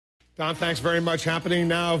Don, thanks very much. Happening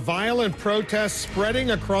now, violent protests spreading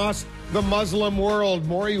across the Muslim world.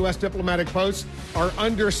 More U.S. diplomatic posts are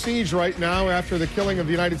under siege right now after the killing of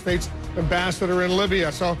the United States ambassador in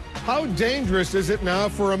Libya. So how dangerous is it now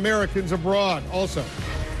for Americans abroad? Also,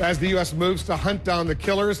 as the U.S. moves to hunt down the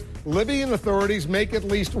killers, Libyan authorities make at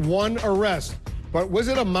least one arrest. But was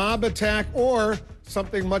it a mob attack or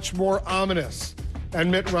something much more ominous? And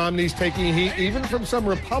Mitt Romney's taking heat even from some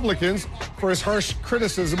Republicans for his harsh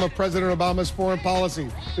criticism of President Obama's foreign policy.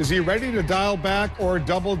 Is he ready to dial back or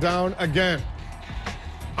double down again?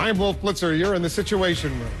 I'm Wolf Blitzer. You're in the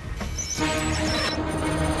Situation Room.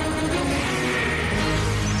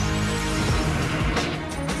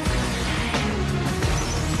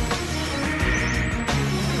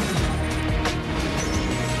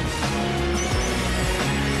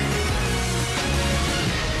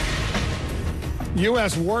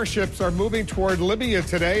 U.S. warships are moving toward Libya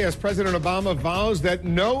today as President Obama vows that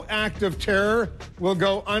no act of terror will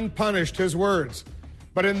go unpunished, his words.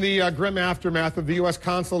 But in the grim aftermath of the U.S.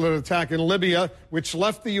 consulate attack in Libya, which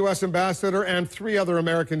left the U.S. ambassador and 3 other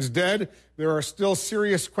Americans dead, there are still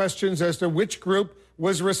serious questions as to which group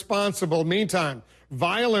was responsible. Meantime,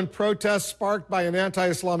 violent protests sparked by an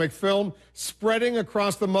anti-Islamic film spreading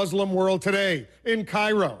across the Muslim world today in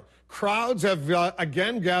Cairo. Crowds have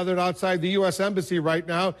again gathered outside the U.S. Embassy right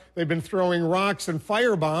now. They've been throwing rocks and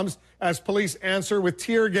firebombs as police answer with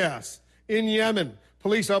tear gas. In Yemen,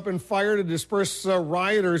 police opened fire to disperse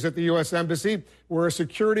rioters at the U.S. Embassy, where a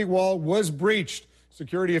security wall was breached.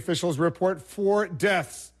 Security officials report 4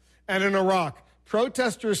 deaths. And in Iraq,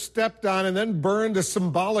 protesters stepped on and then burned a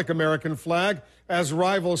symbolic American flag as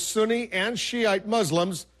rival Sunni and Shiite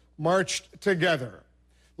Muslims marched together.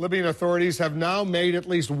 Libyan authorities have now made at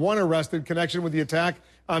least one arrest in connection with the attack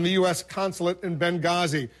on the U.S. consulate in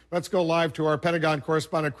Benghazi. Let's go live to our Pentagon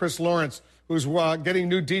correspondent, Chris Lawrence, who's getting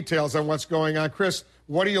new details on what's going on. Chris,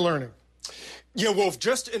 what are you learning? Yeah, Wolf,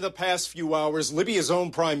 just in the past few hours, Libya's own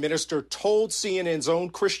prime minister told CNN's own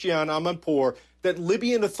Christian Amanpour that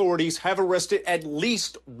Libyan authorities have arrested at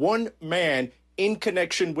least one man in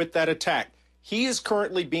connection with that attack. He is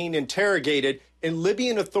currently being interrogated, and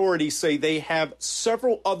Libyan authorities say they have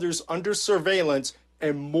several others under surveillance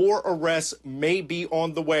and more arrests may be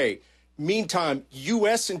on the way. Meantime,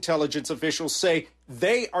 U.S. intelligence officials say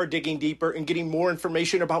they are digging deeper and getting more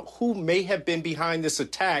information about who may have been behind this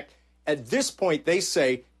attack. At this point, they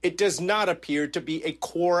say it does not appear to be a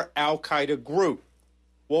core al-Qaeda group.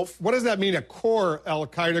 Wolf? What does that mean, a core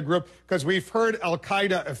al-Qaeda group? Because we've heard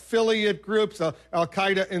al-Qaeda affiliate groups,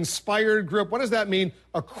 al-Qaeda inspired group. What does that mean,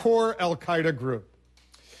 a core al-Qaeda group?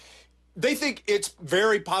 They think it's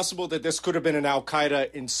very possible that this could have been an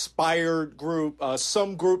al-Qaeda inspired group,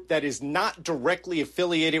 some group that is not directly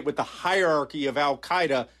affiliated with the hierarchy of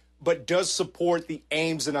al-Qaeda, but does support the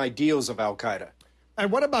aims and ideals of al-Qaeda. And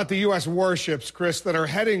what about the U.S. warships, Chris, that are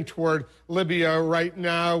heading toward Libya right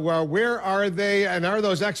now? Where are they? And are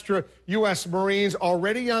those extra U.S. Marines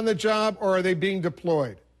already on the job, or are they being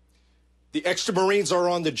deployed? The extra Marines are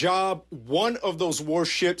on the job. One of those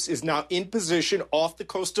warships is now in position off the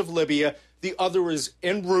coast of Libya. The other is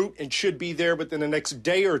en route and should be there within the next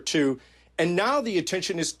day or two. And now the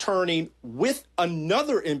attention is turning with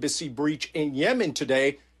another embassy breach in Yemen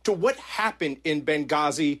today to what happened in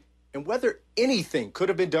Benghazi and whether anything could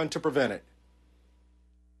have been done to prevent it.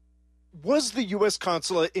 Was the U.S.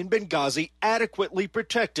 consulate in Benghazi adequately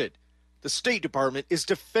protected? The State Department is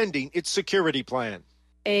defending its security plan.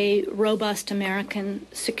 A robust American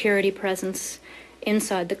security presence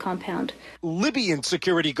inside the compound. Libyan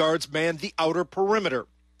security guards man the outer perimeter.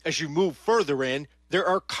 As you move further in, there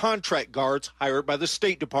are contract guards hired by the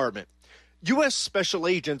State Department. U.S. special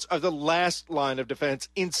agents are the last line of defense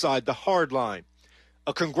inside the hard line.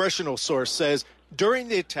 A congressional source says during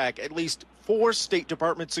the attack, at least 4 State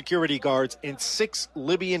Department security guards and 6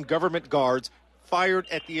 Libyan government guards fired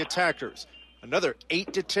at the attackers. Another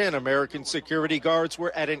 8 to 10 American security guards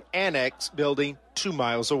were at an annex building 2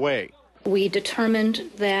 miles away. We determined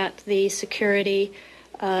that the security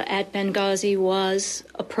at Benghazi was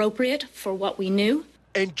appropriate for what we knew.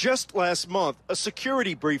 And just last month, a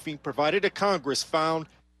security briefing provided to Congress found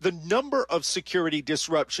the number of security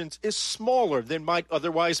disruptions is smaller than might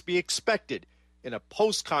otherwise be expected in a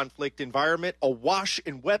post-conflict environment awash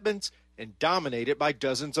in weapons and dominated by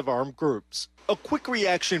dozens of armed groups. A quick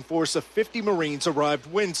reaction force of 50 Marines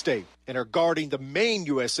arrived Wednesday and are guarding the main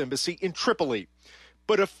U.S. embassy in Tripoli.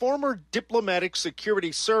 But a former diplomatic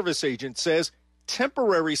security service agent says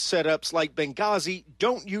temporary setups like Benghazi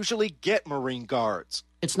don't usually get Marine guards.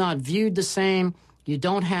 It's not viewed the same. You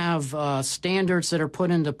don't have standards that are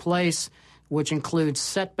put into place which includes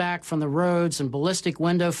setback from the roads and ballistic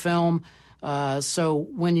window film. So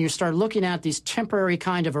when you start looking at these temporary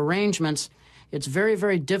kind of arrangements, it's very,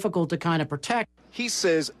 very difficult to kind of protect. He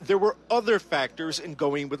says there were other factors in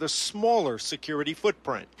going with a smaller security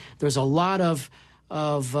footprint. There's a lot of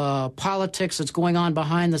politics that's going on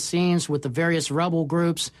behind the scenes with the various rebel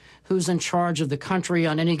groups, who's in charge of the country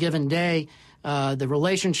on any given day, the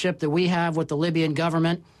relationship that we have with the Libyan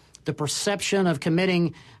government, the perception of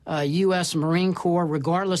committing U.S. Marine Corps,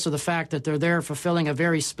 regardless of the fact that they're there fulfilling a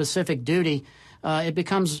very specific duty. It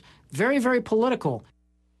becomes very, very political.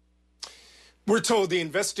 We're told the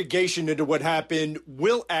investigation into what happened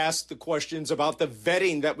will ask the questions about the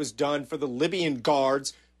vetting that was done for the Libyan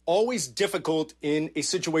guards. Always difficult in a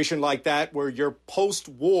situation like that where you're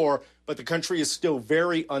post-war, but the country is still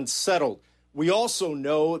very unsettled. We also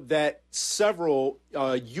know that several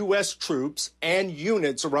U.S. troops and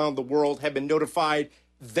units around the world have been notified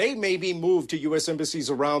they may be moved to U.S. embassies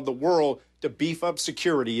around the world to beef up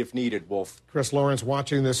security if needed, Wolf. Chris Lawrence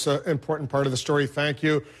watching this important part of the story. Thank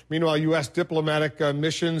you. Meanwhile, U.S. diplomatic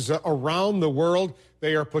missions around the world,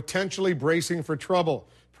 they are potentially bracing for trouble.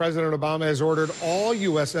 President Obama has ordered all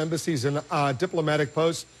U.S. embassies and diplomatic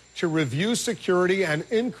posts to review security and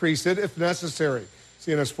increase it if necessary.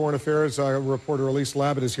 CNN's Foreign Affairs reporter Elise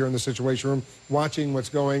Labott is here in the Situation Room watching what's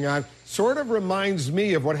going on. Sort of reminds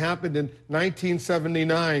me of what happened in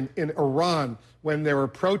 1979 in Iran when there were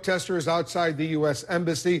protesters outside the U.S.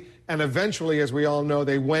 embassy, and eventually, as we all know,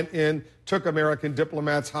 they went in, took American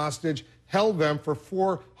diplomats hostage, held them for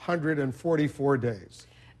 444 days.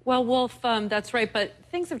 Well, Wolf, that's right, but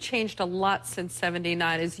things have changed a lot since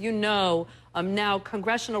 79. As you know, now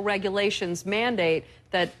congressional regulations mandate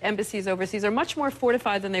that embassies overseas are much more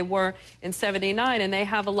fortified than they were in 79, and they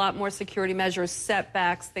have a lot more security measures,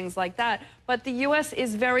 setbacks, things like that. But the U.S.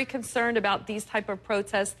 is very concerned about these type of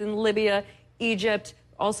protests in Libya, Egypt,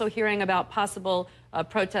 also hearing about possible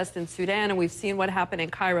protests in Sudan, and we've seen what happened in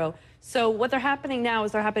Cairo. So what they're happening now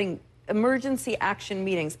is they're having emergency action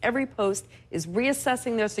meetings. Every post is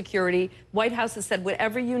reassessing their security. White House has said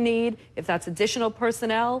whatever you need, if that's additional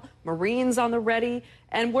personnel, Marines on the ready,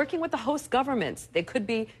 and working with the host governments. They could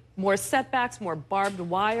be more setbacks, more barbed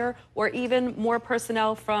wire, or even more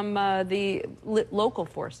personnel from the local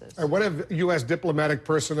forces. And what have U.S. diplomatic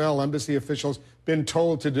personnel, embassy officials, been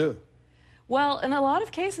told to do? Well, in a lot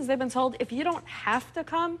of cases, they've been told, if you don't have to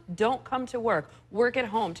come, don't come to work. Work at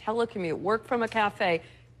home, telecommute, work from a cafe.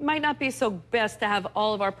 Might not be so best to have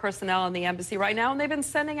all of our personnel in the embassy right now. And they've been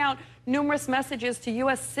sending out numerous messages to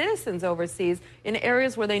U.S. citizens overseas in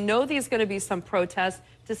areas where they know there's going to be some protests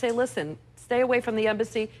to say, listen, stay away from the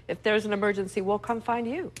embassy. If there's an emergency, we'll come find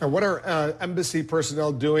you. And what are embassy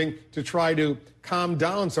personnel doing to try to calm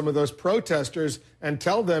down some of those protesters and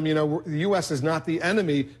tell them, you know, the U.S. is not the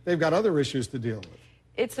enemy. They've got other issues to deal with.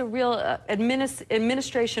 It's a real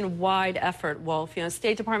administration-wide effort, Wolf. You know,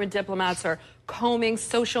 State Department diplomats are combing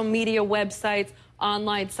social media websites,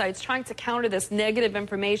 online sites, trying to counter this negative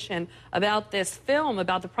information about this film,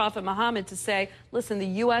 about the Prophet Muhammad, to say, listen, the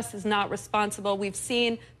U.S. is not responsible. We've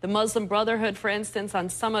seen the Muslim Brotherhood, for instance, on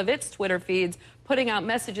some of its Twitter feeds, putting out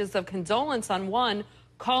messages of condolence on one,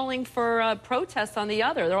 calling for protests on the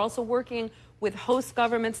other. They're also working with host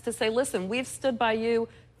governments to say, listen, we've stood by you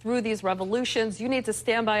through these revolutions. You need to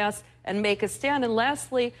stand by us and make a stand. And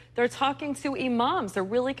lastly, they're talking to imams. They're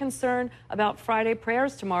really concerned about Friday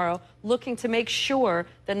prayers tomorrow, looking to make sure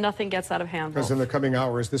that nothing gets out of hand. Because in the coming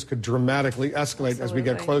hours, this could dramatically escalate as we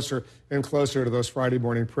get closer and closer to those Friday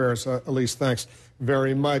morning prayers. Elise, thanks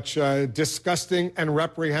very much. Disgusting and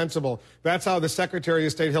reprehensible. That's how the Secretary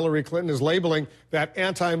of State Hillary Clinton is labeling that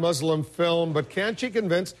anti-Muslim film. But can't she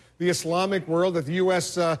convince the Islamic world that the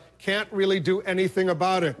U.S. can't really do anything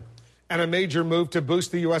about it? And a major move to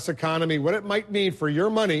boost the U.S. economy, what it might mean for your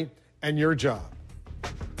money and your job.